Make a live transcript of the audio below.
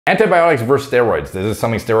Antibiotics versus steroids. This is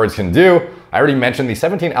something steroids can do. I already mentioned the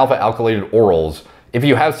 17 alpha alkylated orals. If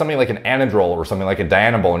you have something like an Anadrol or something like a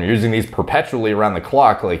Dianabol and you're using these perpetually around the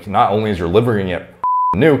clock, like not only is your liver gonna get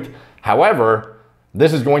nuked, however,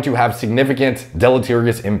 this is going to have significant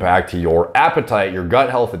deleterious impact to your appetite, your gut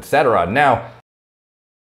health, etc. Now,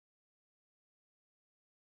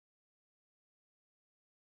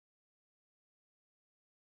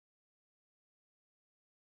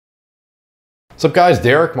 what's up guys,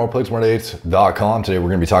 Derek, moreplates.com. Today we're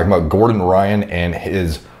gonna be talking about Gordon Ryan and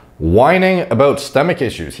his whining about stomach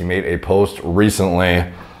issues. He made a post recently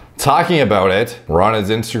talking about it. We're on his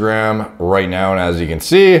Instagram right now, and as you can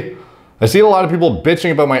see, I see a lot of people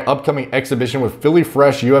bitching about my upcoming exhibition with Philly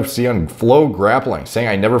Fresh UFC on Flow Grappling, saying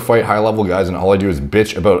I never fight high-level guys and all I do is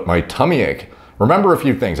bitch about my tummy ache. Remember a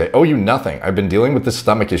few things. I owe you nothing. I've been dealing with this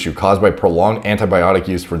stomach issue caused by prolonged antibiotic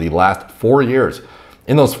use for the last 4 years.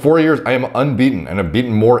 In those 4 years, I am unbeaten and have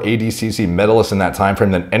beaten more ADCC medalists in that time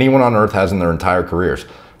frame than anyone on earth has in their entire careers.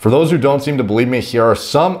 For those who don't seem to believe me, here are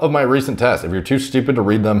some of my recent tests. If you're too stupid to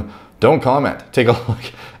read them, don't comment. Take a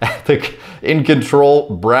look at the in control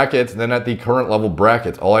brackets, then at the current level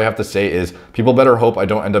brackets. All I have to say is people better hope I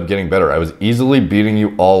don't end up getting better. I was easily beating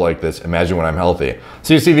you all like this. Imagine when I'm healthy.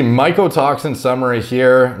 So you see the mycotoxin summary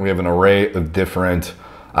here. We have an array of different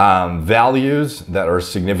values that are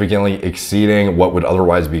significantly exceeding what would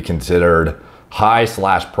otherwise be considered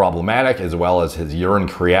high/problematic, as well as his urine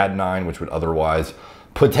creatinine, which would otherwise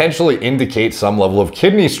potentially indicate some level of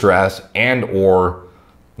kidney stress and or,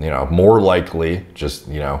 more likely just,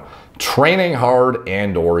 training hard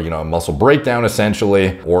and or, muscle breakdown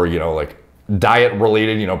essentially, or, like diet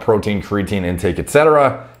related, protein, creatine intake,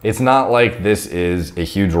 etc. It's not like this is a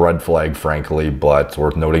huge red flag, frankly, but it's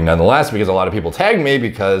worth noting nonetheless, because a lot of people tag me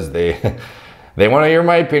because they want to hear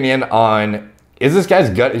my opinion on, is this guy's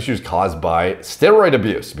gut issues caused by steroid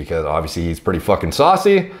abuse? Because obviously he's pretty fucking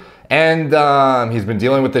saucy. And he's been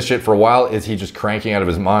dealing with this shit for a while. Is he just cranking out of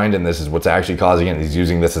his mind and this is what's actually causing it? He's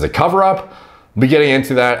using this as a cover-up. We'll be getting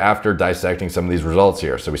into that after dissecting some of these results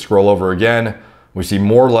here. So we scroll over again. We see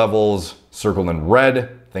more levels circled in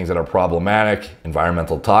red, things that are problematic,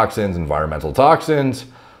 environmental toxins, other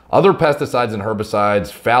pesticides and herbicides,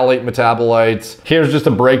 phthalate metabolites. Here's just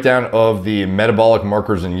a breakdown of the metabolic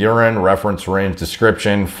markers in urine, reference range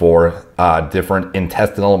description for different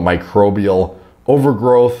intestinal microbial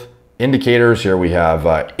overgrowth indicators. Here we have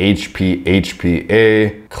HP,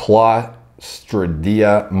 HPA,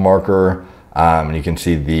 Clostridia marker. And you can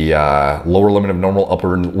see the lower limit of normal,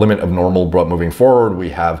 upper limit of normal, but moving forward, we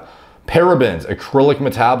have parabens, acrylic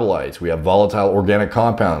metabolites, we have volatile organic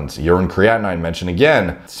compounds, urine creatinine mentioned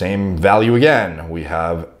again, same value again. We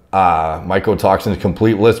have mycotoxins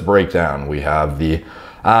complete list breakdown. We have the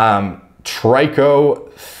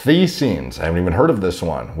trichothecines. I haven't even heard of this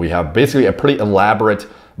one. We have basically a pretty elaborate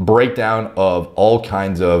breakdown of all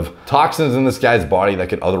kinds of toxins in this guy's body that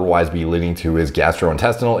could otherwise be leading to his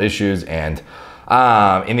gastrointestinal issues. And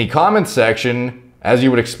in the comments section, as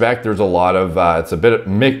you would expect, there's a lot of it's a bit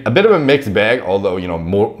of a mixed bag, although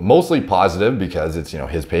mostly positive, because it's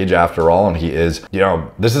his page after all, and he is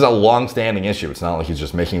this is a long-standing issue. It's not like he's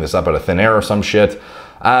just making this up out of thin air or some shit.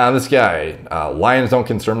 This guy, lions don't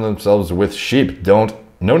concern themselves with sheep. No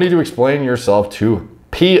need to explain yourself to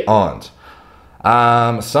peons.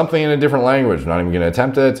 Something in a different language, not even gonna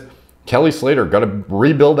attempt it. Kelly Slater, gotta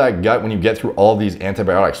rebuild that gut when you get through all these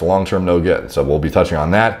antibiotics, long-term no good. So we'll be touching on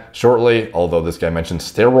that shortly, although this guy mentioned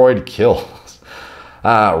steroid kills.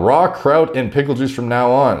 Raw kraut and pickle juice from now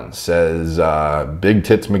on, says Big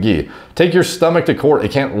Tits McGee. Take your stomach to court, it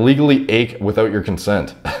can't legally ache without your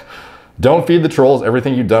consent. Don't feed the trolls,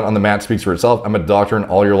 everything you've done on the mat speaks for itself. I'm a doctor and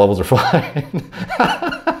all your levels are fine.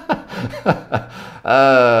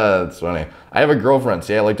 That's funny. I have a girlfriend.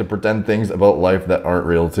 See, I like to pretend things about life that aren't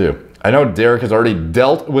real too. I know Derek has already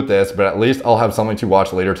dealt with this, but at least I'll have something to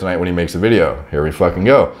watch later tonight when he makes a video. Here we fucking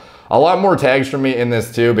go. A lot more tags from me in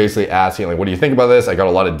this too, basically asking like, what do you think about this? I got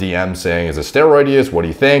a lot of DMs saying, is it steroid use? What do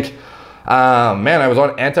you think? Man, I was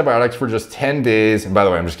on antibiotics for just 10 days. And by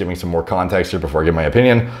the way, I'm just giving some more context here before I give my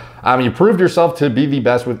opinion. You proved yourself to be the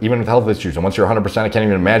best even with health issues. And once you're 100%, I can't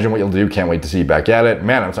even imagine what you'll do. Can't wait to see you back at it.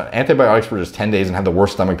 Man, I was on antibiotics for just 10 days and had the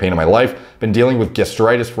worst stomach pain of my life. Been dealing with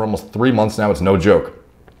gastritis for almost 3 months now. It's no joke.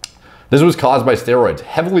 This was caused by steroids.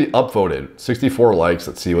 Heavily upvoted. 64 likes.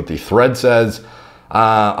 Let's see what the thread says.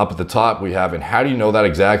 Up at the top, we have, and how do you know that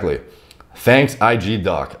exactly? Thanks, IG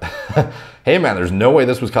Doc. hey man, there's no way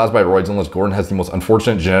this was caused by roids unless Gordon has the most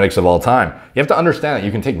unfortunate genetics of all time. You have to understand that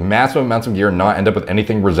you can take massive amounts of gear and not end up with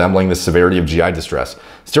anything resembling the severity of GI distress.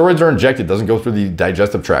 Steroids are injected, doesn't go through the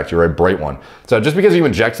digestive tract. You're a bright one. So just because you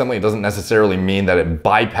inject something, it doesn't necessarily mean that it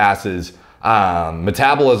bypasses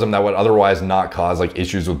metabolism that would otherwise not cause like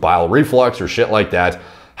issues with bile reflux or shit like that.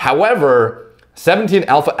 However, 17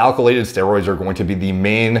 alpha alkylated steroids are going to be the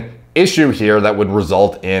main issue here that would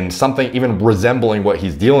result in something even resembling what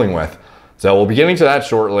he's dealing with. So we'll be getting to that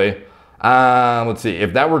shortly. Let's see,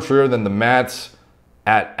 if that were true, then the mats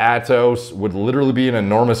at Atos would literally be an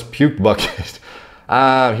enormous puke bucket.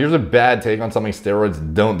 Here's a bad take on something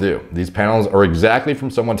steroids don't do. These panels are exactly from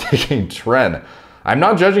someone taking Tren. I'm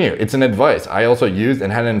not judging you, it's an advice. I also used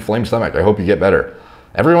and had an inflamed stomach. I hope you get better.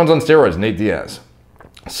 Everyone's on steroids, Nate Diaz.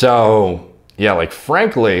 So yeah, like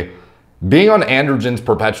frankly, being on androgens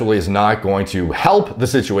perpetually is not going to help the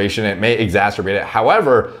situation. It may exacerbate it.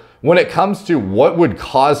 However, when it comes to what would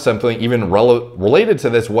cause something even related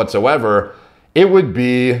to this whatsoever, it would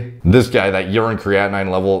be this guy. That urine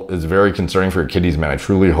creatinine level is very concerning for your kidneys, man. I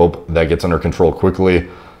truly hope that gets under control quickly.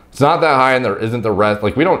 It's not that high and there isn't the rest.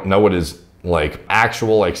 Like we don't know what his like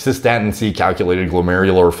actual like cystatin C calculated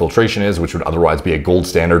glomerular filtration is, which would otherwise be a gold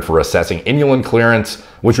standard for assessing inulin clearance,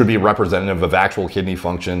 which would be representative of actual kidney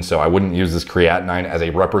function. So I wouldn't use this creatinine as a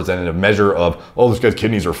representative measure of, oh, this guy's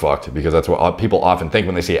kidneys are fucked, because that's what people often think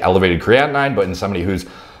when they say elevated creatinine. But in somebody who's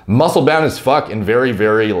muscle bound as fuck and very,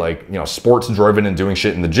 very like, you know, sports driven and doing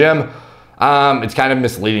shit in the gym, it's kind of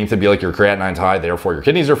misleading to be like your creatinine's high, therefore your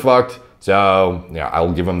kidneys are fucked. So yeah,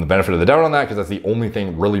 I'll give them the benefit of the doubt on that, because that's the only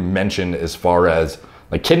thing really mentioned as far as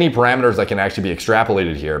like kidney parameters that can actually be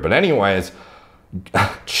extrapolated here. But anyways,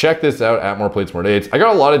 check this out at More Plates, More Dates. I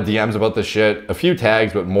got a lot of DMs about this shit, a few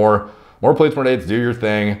tags, but more Plates, More Dates, do your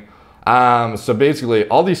thing. So basically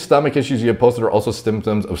all these stomach issues you have posted are also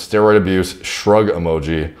symptoms of steroid abuse, shrug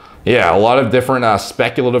emoji. Yeah, a lot of different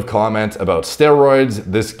speculative comments about steroids.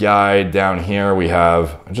 This guy down here we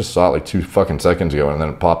have, I just saw it like 2 fucking seconds ago and then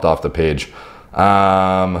it popped off the page.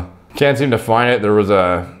 Can't seem to find it. There was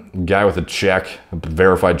a guy with a check, a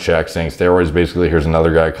verified check, saying steroids basically. Here's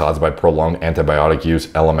another guy, caused by prolonged antibiotic use,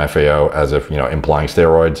 LMFAO, as if, you know, implying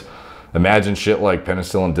steroids. Imagine shit like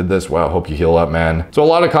penicillin did this. Wow, hope you heal up, man. So a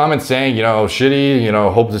lot of comments saying, you know, shitty, you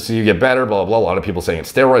know, hope to see you get better, blah, blah, blah. A lot of people saying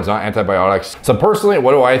it's steroids, not antibiotics. So personally,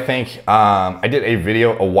 what do I think? I did a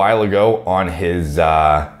video a while ago on his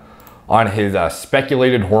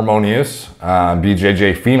speculated hormone use.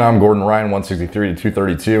 BJJ Phenom, Gordon Ryan, 163 to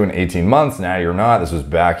 232 in 18 months, natty or not. This was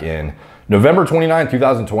back in November 29,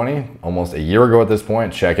 2020, almost a year ago at this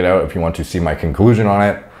point. Check it out if you want to see my conclusion on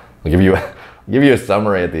it. I'll give you a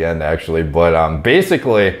summary at the end actually, but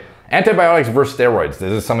basically antibiotics versus steroids.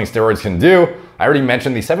 This is something steroids can do. I already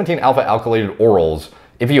mentioned the 17 alpha alkylated orals.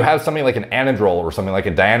 If you have something like an Anadrol or something like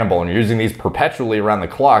a Dianabol and you're using these perpetually around the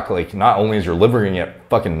clock, like not only is your liver gonna get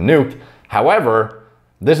fucking nuked, however,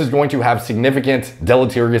 this is going to have significant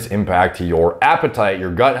deleterious impact to your appetite,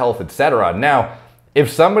 your gut health, etc. Now,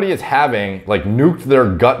 if somebody is having like nuked their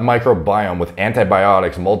gut microbiome with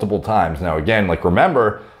antibiotics multiple times, now again, like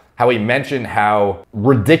remember how he mentioned how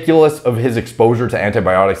ridiculous of his exposure to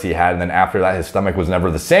antibiotics he had, and then after that his stomach was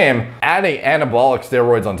never the same. Adding anabolic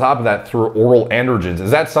steroids on top of that through oral androgens,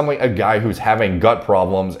 is that something a guy who's having gut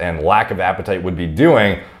problems and lack of appetite would be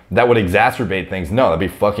doing that would exacerbate things? No, that'd be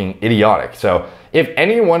fucking idiotic. So if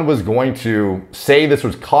anyone was going to say this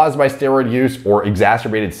was caused by steroid use or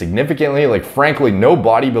exacerbated significantly, like frankly, no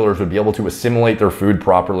bodybuilders would be able to assimilate their food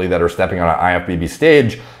properly that are stepping on an IFBB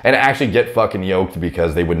stage and actually get fucking yoked,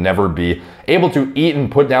 because they would never be able to eat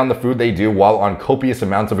and put down the food they do while on copious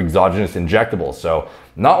amounts of exogenous injectables. So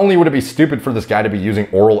not only would it be stupid for this guy to be using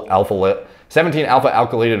oral 17 alpha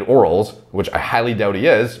alkylated orals, which I highly doubt he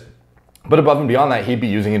is, but above and beyond that, he'd be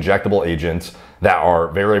using injectable agents that are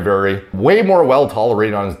very, very, way more well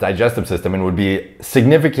tolerated on his digestive system and would be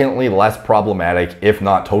significantly less problematic, if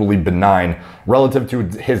not totally benign, relative to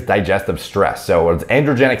his digestive stress. So is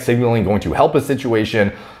androgenic signaling going to help his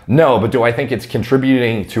situation? No, but do I think it's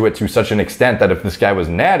contributing to it to such an extent that if this guy was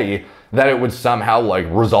natty, that it would somehow like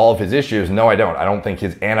resolve his issues? No, I don't. I don't think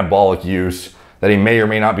his anabolic use that he may or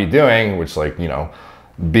may not be doing, which like, you know,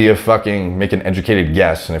 make an educated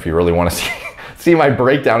guess. And if you really want to see my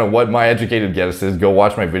breakdown of what my educated guess is, go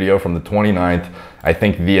watch my video from the 29th. I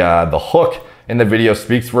think the hook in the video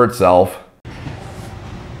speaks for itself.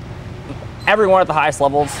 Everyone at the highest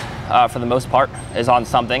levels, for the most part, is on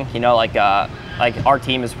something. You know, like our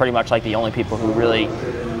team is pretty much like the only people who really,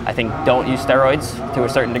 I think, don't use steroids to a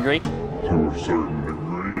certain degree.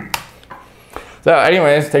 So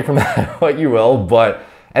anyways, take from that what you will, but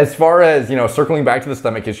As far as, circling back to the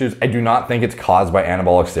stomach issues, I do not think it's caused by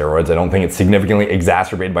anabolic steroids. I don't think it's significantly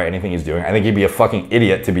exacerbated by anything he's doing. I think he'd be a fucking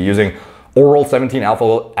idiot to be using oral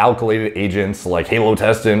 17-alpha alkylated agents like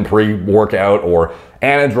halotestin pre-workout or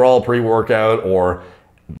anadrol pre-workout or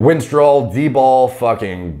winstrol, D-bol,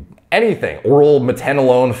 fucking anything, oral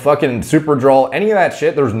metenolone, fucking superdrol, any of that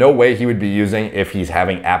shit. There's no way he would be using if he's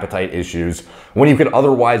having appetite issues when you could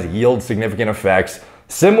otherwise yield significant effects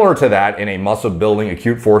similar to that in a muscle building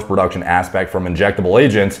acute force production aspect from injectable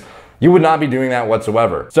agents. You would not be doing that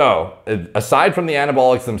whatsoever. So aside from the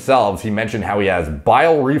anabolics themselves, he mentioned how he has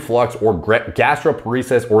bile reflux or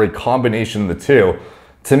gastroparesis or a combination of the two.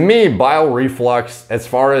 To me, bile reflux, as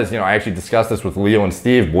far as, I actually discussed this with Leo and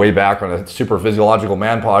Steve way back on a Super Physiological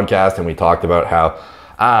Man podcast, and we talked about how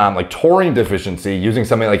like taurine deficiency, using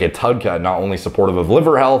something like a TUDCA, not only supportive of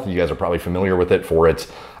liver health, you guys are probably familiar with it for its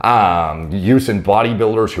use in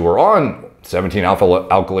bodybuilders who are on 17-alpha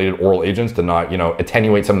alkylated oral agents to not,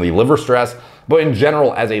 attenuate some of the liver stress, but in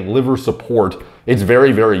general, as a liver support, it's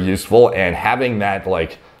very, very useful. And having that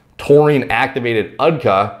like taurine activated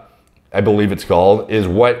UDCA, I believe it's called, is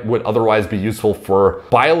what would otherwise be useful for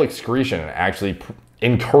bile excretion and actually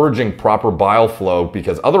encouraging proper bile flow,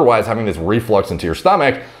 because otherwise having this reflux into your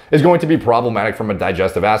stomach is going to be problematic from a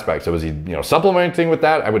digestive aspect. So is he, supplementing with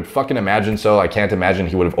that? I would fucking imagine so. I can't imagine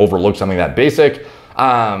he would have overlooked something that basic,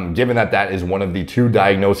 given that that is one of the two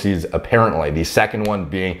diagnoses apparently. The second one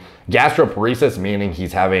being gastroparesis, meaning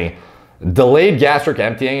he's having delayed gastric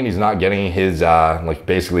emptying and he's not getting his, like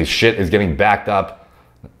basically shit is getting backed up.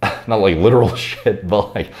 Not like literal shit,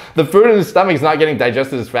 but like the food in his stomach is not getting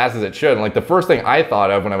digested as fast as it should. And like the first thing I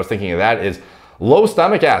thought of when I was thinking of that is low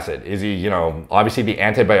stomach acid. Is he, obviously the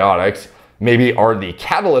antibiotics maybe are the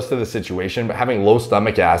catalyst of the situation, but having low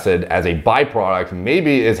stomach acid as a byproduct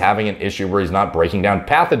maybe is having an issue where he's not breaking down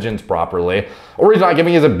pathogens properly, or he's not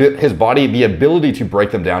giving his body the ability to break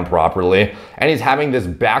them down properly, and he's having this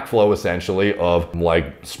backflow essentially of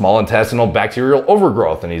like small intestinal bacterial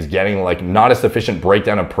overgrowth, and he's getting like not a sufficient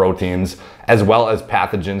breakdown of proteins as well as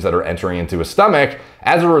pathogens that are entering into his stomach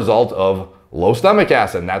as a result of low stomach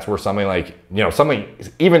acid. And that's where something like, something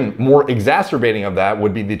even more exacerbating of that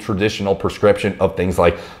would be the traditional prescription of things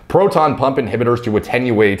like proton pump inhibitors to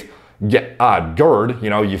attenuate GERD.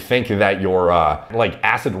 You think that your like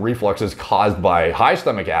acid reflux is caused by high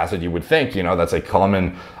stomach acid. You would think, that's a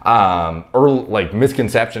common like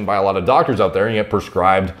misconception by a lot of doctors out there. You get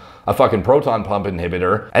prescribed a fucking proton pump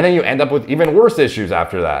inhibitor, and then you end up with even worse issues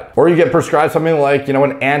after that. Or you get prescribed something like, an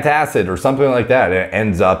antacid or something like that. It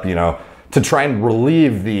ends up, to try and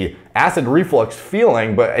relieve the acid reflux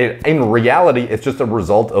feeling, but in reality, it's just a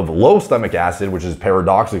result of low stomach acid, which is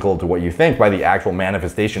paradoxical to what you think by the actual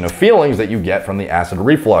manifestation of feelings that you get from the acid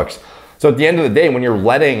reflux. So at the end of the day, when you're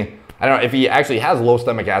letting, I don't know, if he actually has low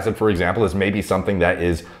stomach acid, for example, this may be something that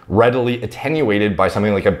is readily attenuated by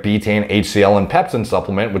something like a betaine, HCl, and pepsin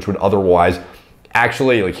supplement, which would otherwise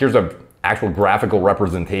actually, like here's a actual graphical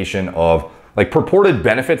representation of like purported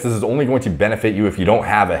benefits. This is only going to benefit you if you don't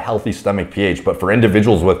have a healthy stomach pH. But for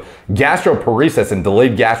individuals with gastroparesis and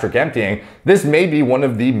delayed gastric emptying, this may be one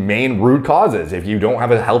of the main root causes. If you don't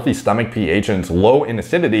have a healthy stomach pH and it's low in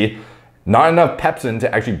acidity, not enough pepsin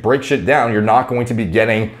to actually break shit down, you're not going to be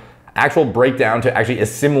getting actual breakdown to actually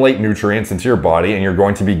assimilate nutrients into your body, and you're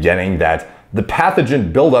going to be getting the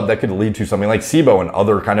pathogen buildup that could lead to something like SIBO and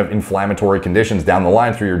other kind of inflammatory conditions down the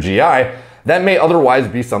line through your GI that may otherwise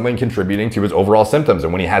be something contributing to his overall symptoms.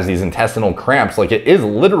 And when he has these intestinal cramps, like it is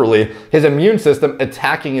literally his immune system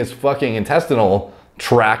attacking his fucking intestinal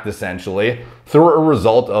tract essentially through a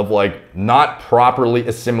result of like not properly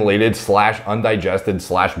assimilated / undigested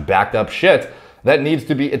 / backed up shit that needs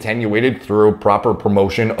to be attenuated through proper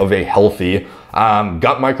promotion of a healthy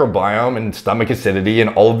gut microbiome and stomach acidity and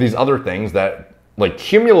all of these other things that like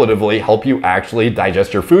cumulatively help you actually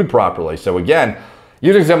digest your food properly. So again,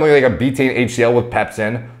 using something like a betaine HCl with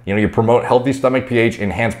pepsin, you promote healthy stomach pH,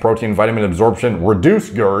 enhance protein vitamin absorption, reduce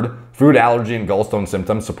GERD, food allergy and gallstone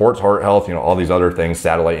symptoms, supports heart health, all these other things,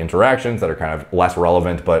 satellite interactions that are kind of less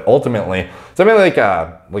relevant, but ultimately something like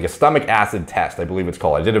a stomach acid test, I believe it's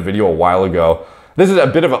called. I did a video a while ago. This is a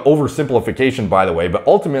bit of an oversimplification, by the way, but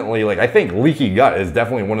ultimately, like I think leaky gut is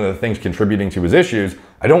definitely one of the things contributing to his issues.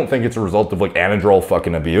 I don't think it's a result of like anadrol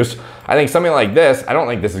fucking abuse. I think something like this, I don't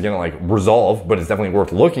think this is gonna like resolve, but it's definitely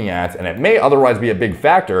worth looking at, and it may otherwise be a big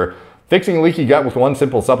factor. Fixing leaky gut with one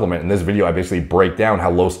simple supplement. In this video, I basically break down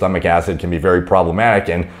how low stomach acid can be very problematic,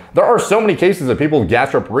 and there are so many cases of people with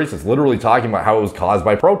gastroparesis literally talking about how it was caused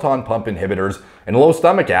by proton pump inhibitors and low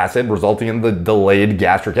stomach acid, resulting in the delayed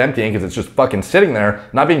gastric emptying because it's just fucking sitting there,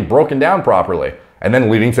 not being broken down properly. and then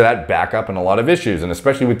leading to that backup and a lot of issues, and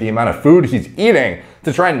especially with the amount of food he's eating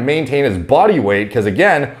to try and maintain his body weight, because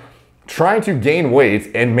again, trying to gain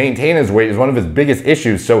weight and maintain his weight is one of his biggest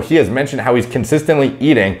issues. So he has mentioned how he's consistently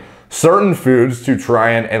eating certain foods to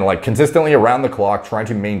try and like consistently around the clock trying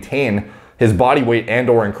to maintain his body weight and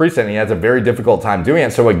or increase it, and he has a very difficult time doing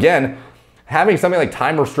it. So again, having something like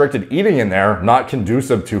time restricted eating in there, not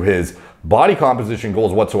conducive to his body composition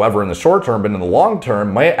goals whatsoever in the short term, but in the long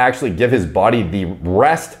term might actually give his body the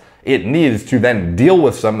rest it needs to then deal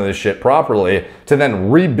with some of this shit properly, to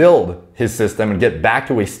then rebuild his system and get back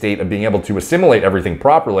to a state of being able to assimilate everything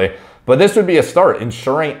properly. But this would be a start,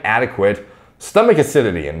 ensuring adequate stomach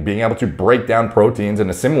acidity and being able to break down proteins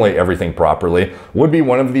and assimilate everything properly would be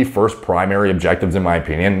one of the first primary objectives, in my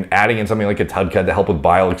opinion. Adding in something like a TUDCA to help with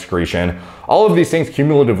bile excretion. All of these things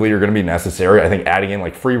cumulatively are going to be necessary. I think adding in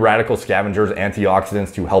like free radical scavengers,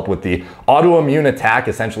 antioxidants to help with the autoimmune attack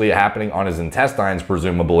essentially happening on his intestines,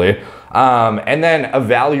 presumably. And then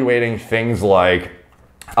evaluating things like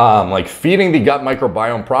feeding the gut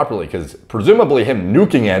microbiome properly, because presumably him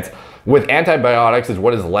nuking it with antibiotics is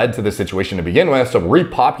what has led to the situation to begin with. So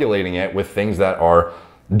repopulating it with things that are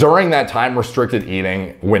during that time restricted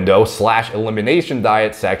eating window / elimination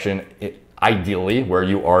diet section, ideally, where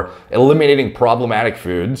you are eliminating problematic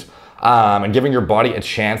foods and giving your body a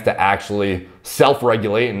chance to actually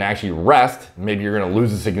self-regulate and actually rest. Maybe you're going to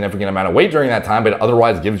lose a significant amount of weight during that time, but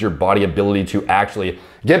otherwise gives your body ability to actually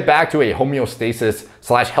get back to a homeostasis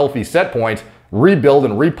 / healthy set point, rebuild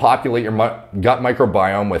and repopulate your gut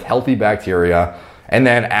microbiome with healthy bacteria, and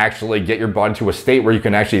then actually get your body to a state where you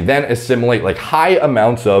can actually then assimilate like high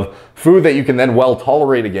amounts of food that you can then well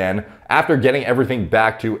tolerate again after getting everything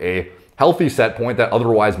back to a healthy set point that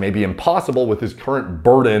otherwise may be impossible with his current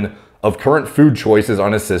burden of current food choices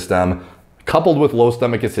on his system, coupled with low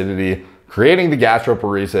stomach acidity, creating the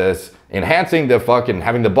gastroparesis, enhancing the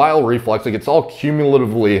having the bile reflux. Like, it's all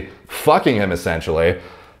cumulatively fucking him essentially.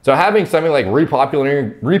 So having something like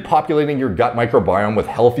repopulating your gut microbiome with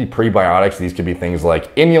healthy prebiotics, these could be things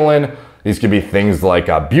like inulin, these could be things like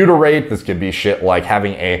butyrate, this could be shit like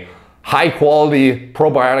having a high quality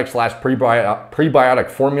probiotic / prebiotic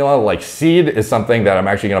formula like Seed is something that I'm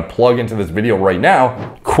actually gonna plug into this video right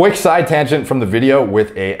now. Quick side tangent from the video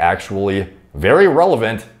with a actually very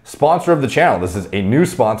relevant sponsor of the channel. This is a new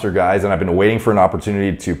sponsor, guys, and I've been waiting for an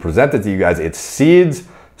opportunity to present it to you guys. It's Seed's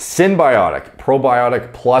Synbiotic,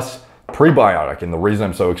 probiotic plus prebiotic. And the reason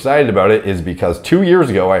I'm so excited about it is because 2 years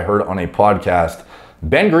ago, I heard on a podcast,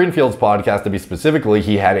 Ben Greenfield's podcast to be specifically,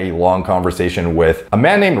 he had a long conversation with a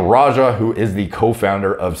man named Raja, who is the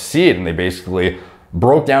co-founder of Seed. And they basically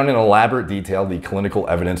broke down in elaborate detail the clinical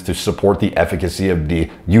evidence to support the efficacy of the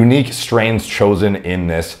unique strains chosen in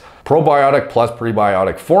this probiotic plus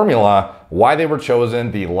prebiotic formula, why they were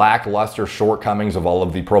chosen, the lackluster shortcomings of all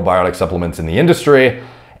of the probiotic supplements in the industry.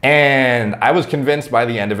 And I was convinced by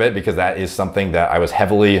the end of it, because that is something that I was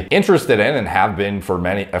heavily interested in and have been for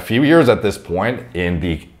a few years at this point, in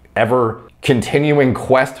the ever continuing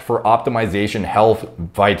quest for optimization, health,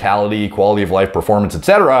 vitality, quality of life, performance,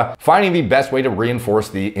 etc. Finding the best way to reinforce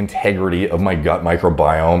the integrity of my gut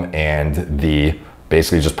microbiome and the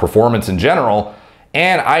basically just performance in general.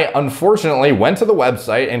 And I unfortunately went to the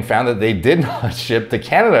website and found that they did not ship to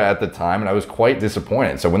Canada at the time, and I was quite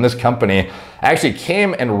disappointed. So when this company actually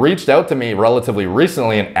came and reached out to me relatively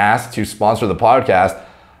recently and asked to sponsor the podcast,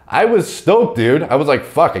 I was stoked, dude. I was like,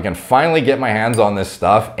 fuck, I can finally get my hands on this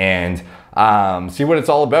stuff and see what it's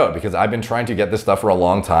all about, because I've been trying to get this stuff for a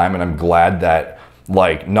long time, and I'm glad that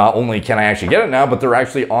like not only can I actually get it now, but they're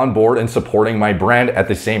actually on board and supporting my brand at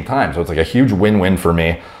the same time. So it's like a huge win-win for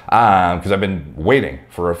me, because I've been waiting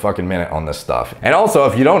for a fucking minute on this stuff. And also,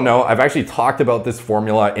 if you don't know, I've actually talked about this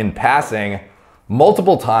formula in passing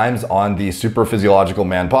multiple times on the Super Physiological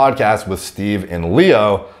Man podcast with Steve and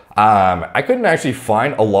Leo. I couldn't actually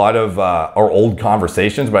find a lot of our old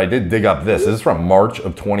conversations, but I did dig up this. This is from March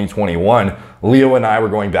of 2021. Leo and I were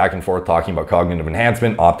going back and forth talking about cognitive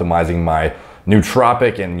enhancement, optimizing my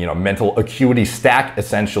nootropic and mental acuity stack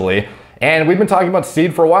essentially. And we've been talking about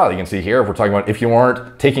Seed for a while. You can see here, if we're talking about if you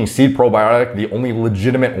aren't taking Seed probiotic, the only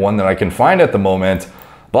legitimate one that I can find at the moment,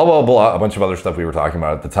 blah, blah, blah, a bunch of other stuff we were talking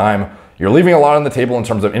about at the time. You're leaving a lot on the table in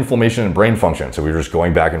terms of inflammation and brain function. So we were just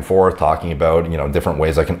going back and forth talking about, different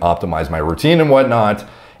ways I can optimize my routine and whatnot.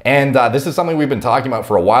 And this is something we've been talking about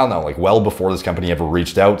for a while now, like well before this company ever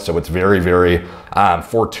reached out. So it's very, very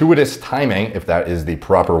fortuitous timing, if that is the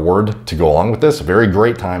proper word to go along with this. Very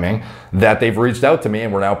great timing that they've reached out to me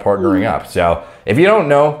and we're now partnering up. So if you don't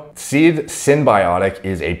know, Seed Synbiotic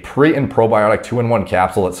is a pre and probiotic 2-in-1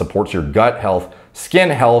 capsule that supports your gut health, skin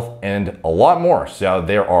health, and a lot more. So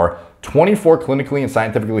there are 24 clinically and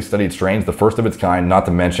scientifically studied strains, the first of its kind, not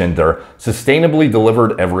to mention they're sustainably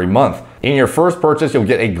delivered every month. In your first purchase, you'll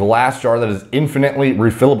get a glass jar that is infinitely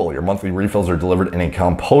refillable. Your monthly refills are delivered in a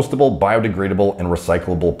compostable, biodegradable, and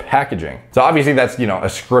recyclable packaging. So obviously that's, you know, a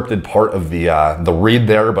scripted part of the read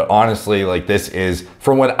there, but honestly, like, this is,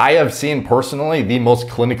 from what I have seen personally, the most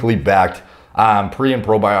clinically backed pre and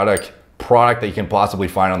probiotic product that you can possibly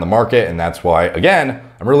find on the market, and that's why, again,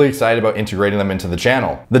 I'm really excited about integrating them into the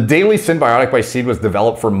channel. The Daily Synbiotic by Seed was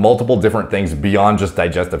developed for multiple different things beyond just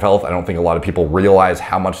digestive health. I don't think a lot of people realize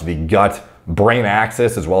how much the gut-brain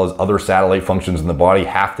axis, as well as other satellite functions in the body,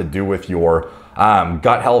 have to do with your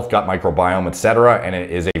gut health, gut microbiome, etc. And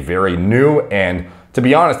it is a very new and, to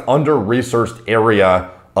be honest, under-researched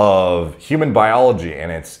area of human biology.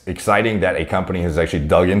 And it's exciting that a company has actually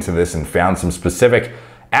dug into this and found some specific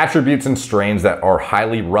attributes and strains that are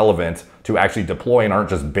highly relevant to actually deploy and aren't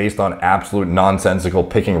just based on absolute nonsensical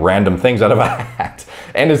picking random things out of a hat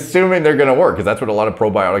and assuming they're going to work, because that's what a lot of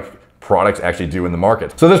probiotic products actually do in the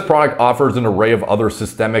market. So this product offers an array of other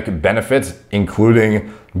systemic benefits,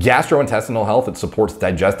 including gastrointestinal health. It supports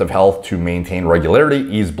digestive health to maintain regularity,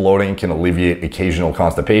 ease bloating, can alleviate occasional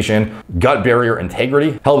constipation. Gut barrier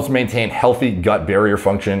integrity helps maintain healthy gut barrier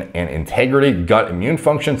function and integrity. Gut immune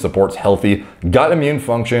function supports healthy gut immune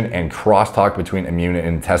function and crosstalk between immune and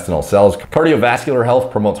intestinal cells. Cardiovascular health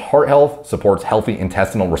promotes heart health, supports healthy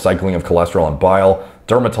intestinal recycling of cholesterol and bile.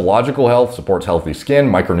 Dermatological health supports healthy skin.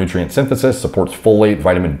 Micronutrient synthesis supports folate,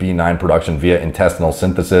 vitamin B9 production via intestinal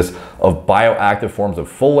synthesis of bioactive forms of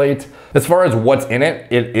folate. As far as what's in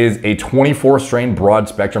it, it is a 24 strain broad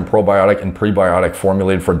spectrum probiotic and prebiotic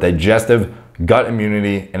formulated for digestive, gut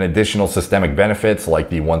immunity, and additional systemic benefits like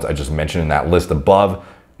the ones I just mentioned in that list above.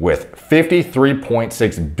 With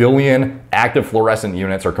 53.6 billion active fluorescent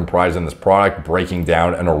units are comprised in this product, breaking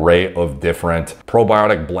down an array of different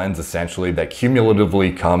probiotic blends essentially that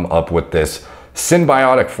cumulatively come up with this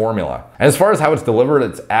symbiotic formula. And as far as how it's delivered,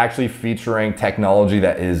 it's actually featuring technology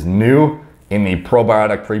that is new in the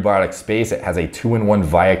probiotic prebiotic space. It has a 2-in-1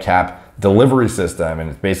 ViaCap delivery system, and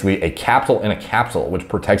it's basically a capsule in a capsule, which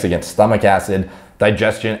protects against stomach acid,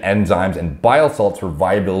 digestion, enzymes, and bile salts for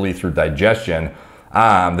viability through digestion.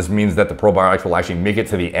 This means that the probiotics will actually make it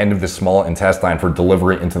to the end of the small intestine for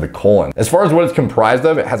delivery into the colon. As far as what it's comprised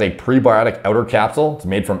of, it has a prebiotic outer capsule. It's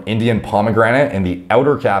made from Indian pomegranate, and the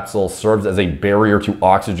outer capsule serves as a barrier to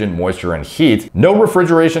oxygen, moisture, and heat. No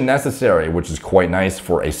refrigeration necessary, which is quite nice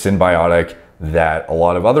for a symbiotic that a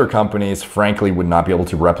lot of other companies, frankly, would not be able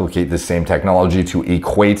to replicate this same technology to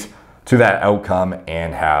equate to that outcome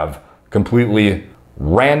and have completely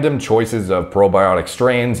random choices of probiotic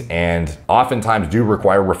strains, and oftentimes do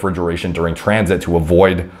require refrigeration during transit to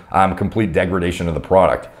avoid complete degradation of the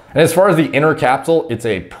product. And as far as the inner capsule, it's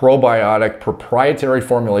a probiotic proprietary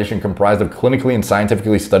formulation comprised of clinically and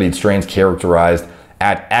scientifically studied strains characterized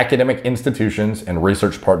at academic institutions and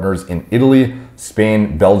research partners in Italy,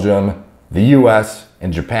 Spain, Belgium, the US,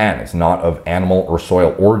 and Japan. It's not of animal or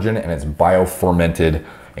soil origin, and it's biofermented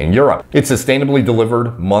in Europe. It's sustainably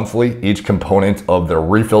delivered monthly. Each component of the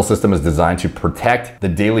refill system is designed to protect the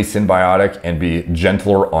Daily Synbiotic and be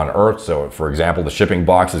gentler on Earth. So for example, the shipping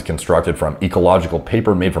box is constructed from ecological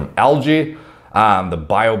paper made from algae. The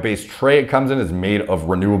bio-based tray it comes in is made of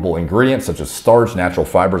renewable ingredients such as starch, natural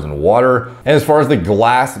fibers, and water. And as far as the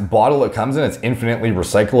glass bottle it comes in, it's infinitely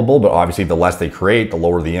recyclable, but obviously the less they create, the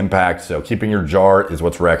lower the impact. So keeping your jar is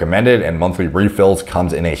what's recommended, and monthly refills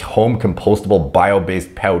comes in a home compostable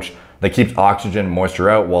bio-based pouch that keeps oxygen and moisture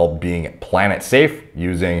out while being planet safe,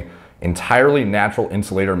 using entirely natural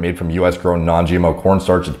insulator made from US grown non-GMO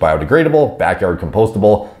cornstarch. It's biodegradable, backyard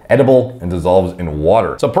compostable, edible, and dissolves in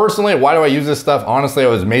water. So personally, why do I use this stuff? Honestly, I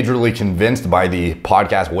was majorly convinced by the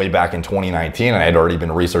podcast way back in 2019, and I had already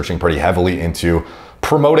been researching pretty heavily into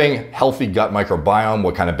promoting healthy gut microbiome,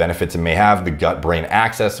 what kind of benefits it may have, the gut-brain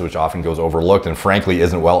axis, which often goes overlooked and frankly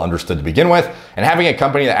isn't well understood to begin with, and having a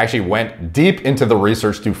company that actually went deep into the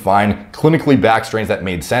research to find clinically backed strains that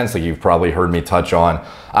made sense. Like you've probably heard me touch on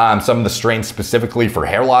some of the strains specifically for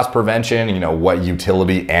hair loss prevention, you know, what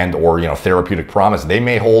utility and or, you know, therapeutic promise they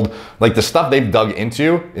may hold. Like the stuff they've dug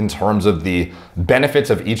into in terms of the benefits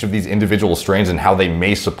of each of these individual strains and how they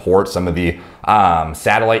may support some of the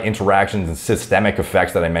satellite interactions and systemic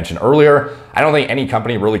effects that I mentioned earlier. I don't think any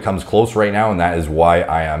company really comes close right now, and that is why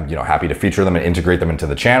I am, you know, happy to feature them and integrate them into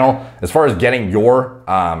the channel. As far as getting your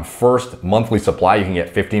first monthly supply, you can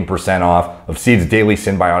get 15% off of Seed's Daily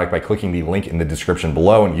Synbiotic by clicking the link in the description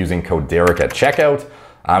below and using code Derek at checkout.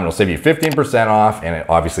 It'll save you 15% off, and it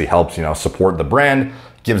obviously helps, you know, support the brand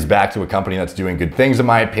gives back to a company that's doing good things in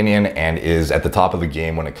my opinion and is at the top of the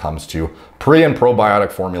game when it comes to pre and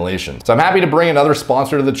probiotic formulation. So I'm happy to bring another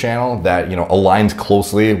sponsor to the channel that, you know, aligns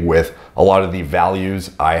closely with a lot of the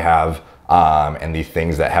values I have and the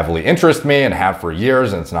things that heavily interest me and have for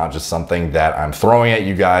years. And it's not just something that I'm throwing at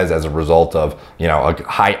you guys as a result of, you know, a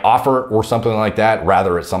high offer or something like that.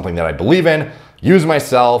 Rather, it's something that I believe in, use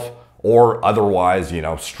myself, or otherwise, you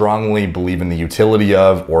know, strongly believe in the utility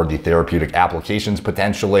of or the therapeutic applications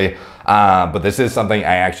potentially. But this is something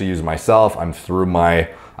I actually use myself. I'm through my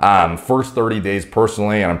first 30 days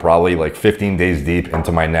personally, and I'm probably like 15 days deep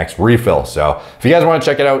into my next refill. So if you guys want to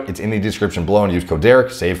check it out, it's in the description below, and use code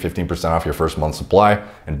Derek, save 15% off your first month's supply,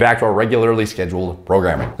 and back to our regularly scheduled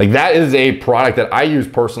programming. Like, that is a product that I use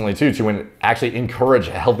personally too, to actually encourage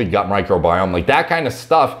a healthy gut microbiome. Like, that kind of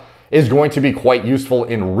stuff is going to be quite useful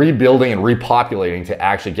in rebuilding and repopulating to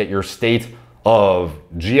actually get your state of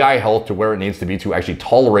GI health to where it needs to be to actually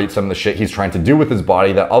tolerate some of the shit he's trying to do with his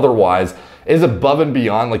body that otherwise is above and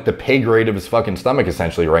beyond like the pay grade of his fucking stomach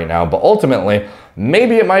essentially right now. But ultimately,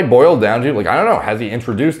 maybe it might boil down to, like, I don't know, has he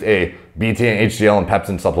introduced a BT and HCl and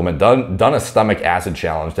pepsin supplement, done a stomach acid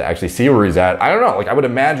challenge to actually see where he's at? I don't know. Like, I would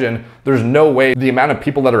imagine there's no way the amount of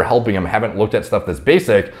people that are helping him haven't looked at stuff that's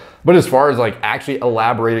basic. But as far as like actually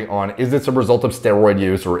elaborating on, is this a result of steroid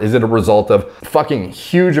use or is it a result of fucking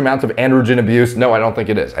huge amounts of androgen abuse? No, I don't think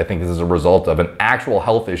it is. I think this is a result of an actual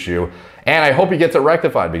health issue. And I hope he gets it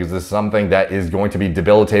rectified, because this is something that is going to be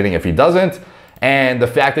debilitating if he doesn't. And the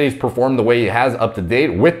fact that he's performed the way he has up to date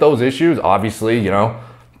with those issues, obviously, you know,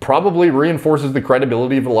 probably reinforces the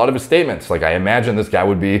credibility of a lot of his statements. Like, I imagine this guy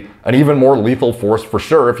would be an even more lethal force for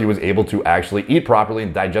sure if he was able to actually eat properly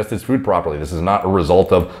and digest his food properly. This is not a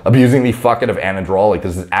result of abusing the fuck out of Anadrol. Like,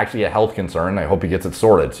 this is actually a health concern. I hope he gets it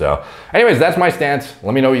sorted. So anyways, that's my stance.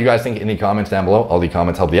 Let me know what you guys think in the comments down below. All the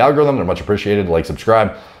comments help the algorithm. They're much appreciated. Like,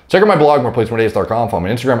 subscribe. Check out my blog, moreplacemordates.com. Follow me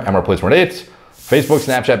on Instagram, @moreplacemordates. Facebook,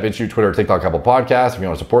 Snapchat, BitChute, Twitter, TikTok, Apple Podcasts. If you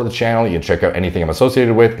want to support the channel, you can check out anything I'm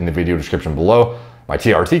associated with in the video description below. My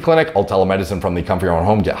TRT clinic, all telemedicine from the comfort of your own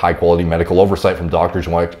home. Get high quality medical oversight from doctors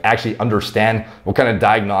who want to actually understand what kind of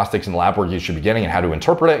diagnostics and lab work you should be getting and how to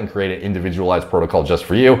interpret it and create an individualized protocol just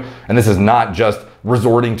for you. And this is not just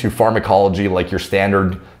resorting to pharmacology like your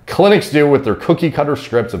standard clinics do with their cookie cutter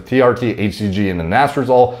scripts of TRT, HCG, and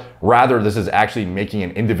anastrozole. Rather, this is actually making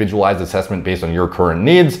an individualized assessment based on your current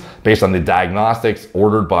needs, based on the diagnostics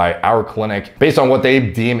ordered by our clinic, based on what they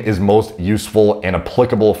deem is most useful and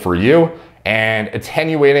applicable for you, and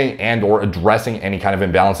attenuating and or addressing any kind of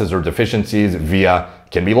imbalances or deficiencies via,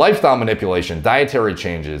 can be lifestyle manipulation, dietary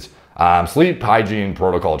changes, sleep hygiene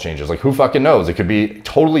protocol changes. Like, who fucking knows? It could be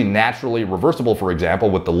totally naturally reversible, for example,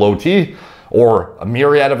 with the low T, or a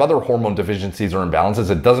myriad of other hormone deficiencies or imbalances.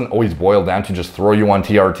 It doesn't always boil down to just throw you on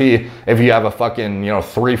TRT. If you have a fucking, you know,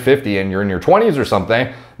 350 and you're in your 20s or something,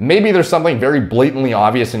 maybe there's something very blatantly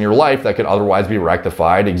obvious in your life that could otherwise be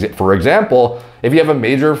rectified. For example, if you have a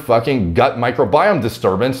major fucking gut microbiome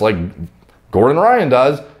disturbance like Gordon Ryan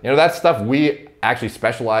does, you know, that's stuff we actually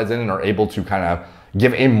specialize in and are able to kind of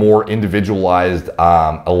give a more individualized,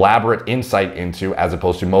 elaborate insight into, as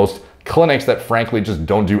opposed to most clinics that frankly just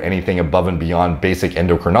don't do anything above and beyond basic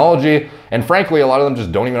endocrinology. And frankly, a lot of them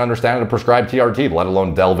just don't even understand how to prescribe TRT, let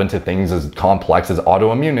alone delve into things as complex as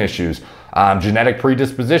autoimmune issues, genetic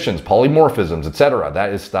predispositions, polymorphisms, etc.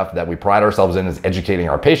 That is stuff that we pride ourselves in, is educating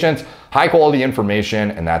our patients, high quality information,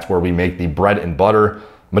 and that's where we make the bread and butter.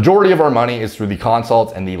 Majority of our money is through the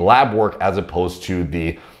consults and the lab work, as opposed to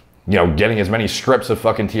the, you know, getting as many strips of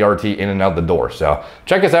fucking TRT in and out the door. So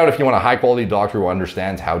check us out if you want a high quality doctor who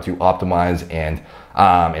understands how to optimize and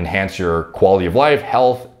enhance your quality of life,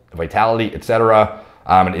 health, vitality, etc.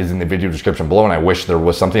 It is in the video description below, and I wish there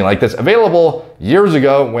was something like this available years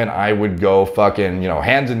ago when I would go fucking, you know,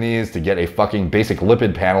 hands and knees to get a fucking basic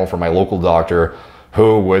lipid panel from my local doctor,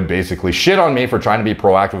 who would basically shit on me for trying to be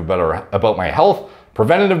proactive about my health.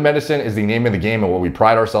 Preventative medicine is the name of the game and what we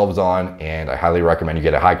pride ourselves on, and I highly recommend you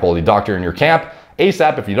get a high quality doctor in your camp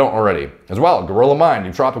ASAP if you don't already. As well, Gorilla Mind,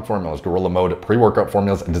 nootropic formulas, Gorilla Mode, pre-workout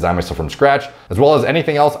formulas, and design myself from scratch, as well as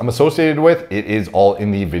anything else I'm associated with. It is all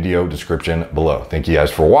in the video description below. Thank you guys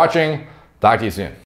for watching. Talk to you soon.